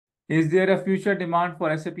Is there a future demand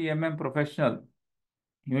for SAP MM professional?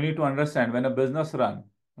 You need to understand when a business run,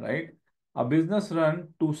 right? A business run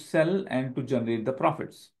to sell and to generate the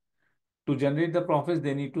profits. To generate the profits,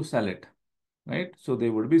 they need to sell it, right? So they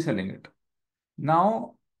would be selling it.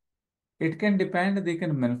 Now, it can depend, they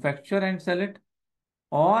can manufacture and sell it,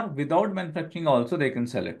 or without manufacturing also they can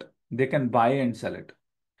sell it. They can buy and sell it.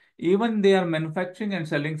 Even they are manufacturing and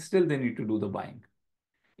selling, still they need to do the buying.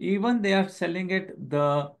 Even they are selling it,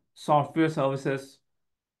 the software services,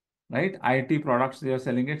 right? IT products, they are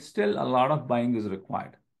selling it, still a lot of buying is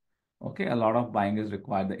required. Okay, a lot of buying is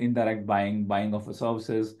required. The indirect buying, buying of the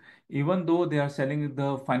services, even though they are selling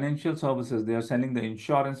the financial services, they are selling the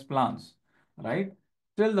insurance plans, right?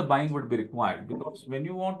 Still the buying would be required because when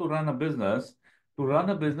you want to run a business, a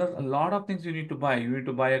lot of things you need to buy. You need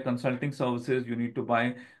to buy a consulting services, you need to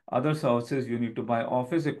buy other services, you need to buy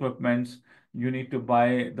office equipments, you need to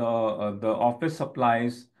buy the office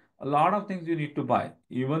supplies, a lot of things you need to buy.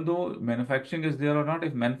 Even though manufacturing is there or not,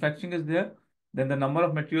 if manufacturing is there, then the number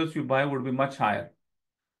of materials you buy would be much higher.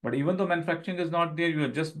 But even though manufacturing is not there, you are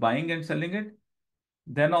just buying and selling it,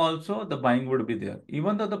 then also the buying would be there.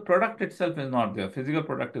 Even though the product itself is not there, physical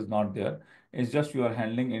product is not there, it's just you are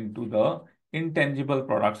handling into the intangible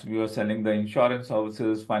products. You are selling the insurance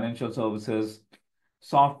services, financial services,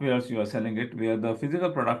 softwares, you are selling it where the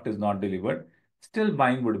physical product is not delivered, still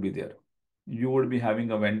buying would be there. You would be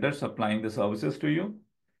having a vendor supplying the services to you.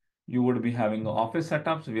 You would be having office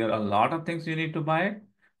setups where a lot of things you need to buy.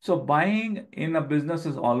 So buying in a business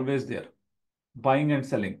is always there. Buying and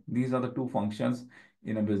selling. These are the two functions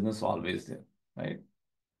in a business always there, right?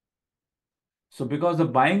 So because the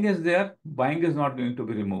buying is there, buying is not going to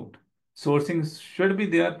be removed. Sourcing should be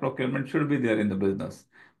there, procurement should be there in the business.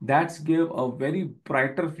 That's give a very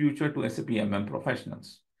brighter future to SAP MM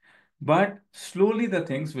professionals. But slowly the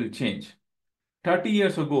things will change. 30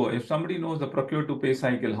 years ago, if somebody knows the procure to pay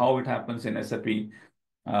cycle, how it happens in SAP, you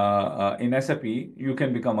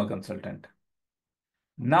can become a consultant.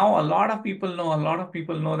 Now, a lot of people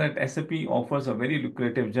know that SAP offers a very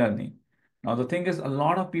lucrative journey. Now, the thing is, a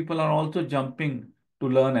lot of people are also jumping to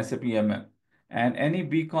learn SAP MM. And any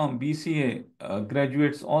BCom, BCA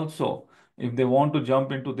graduates also, if they want to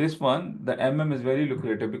jump into this one, the MM is very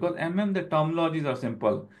lucrative because MM, the terminologies are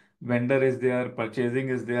simple. Vendor is there, purchasing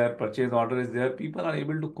is there, purchase order is there. People are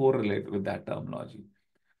able to correlate with that terminology.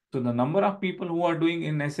 So the number of people who are doing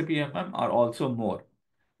in SAP MM are also more.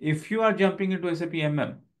 If you are jumping into SAP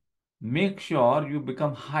MM, make sure you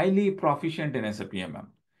become highly proficient in SAP MM,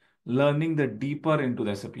 learning the deeper into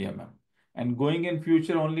the SAP MM. And going in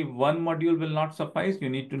future, only one module will not suffice. You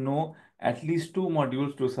need to know at least two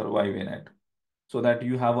modules to survive in it so that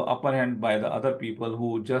you have an upper hand by the other people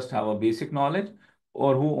who just have a basic knowledge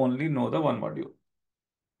or who only know the one module.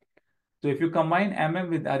 So if you combine MM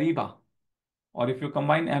with Ariba or if you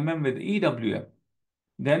combine MM with EWM,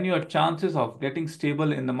 then your chances of getting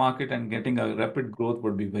stable in the market and getting a rapid growth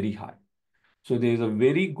would be very high. So there is a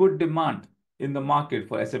very good demand in the market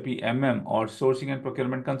for SAP MM or sourcing and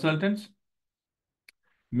procurement consultants.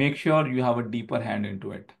 Make sure you have a deeper hand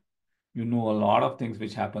into it. You know a lot of things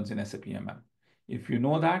which happens in SAP MM. If you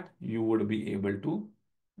know that, you would be able to,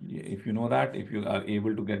 if you know that, if you are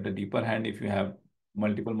able to get the deeper hand, if you have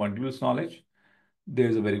multiple modules knowledge, there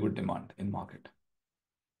is a very good demand in market.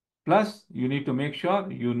 Plus, you need to make sure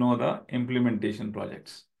you know the implementation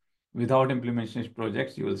projects. Without implementation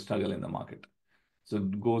projects, you will struggle in the market. So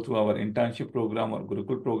go through our internship program or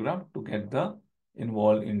Gurukul program to get the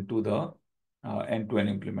involved into the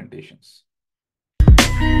end-to-end implementations.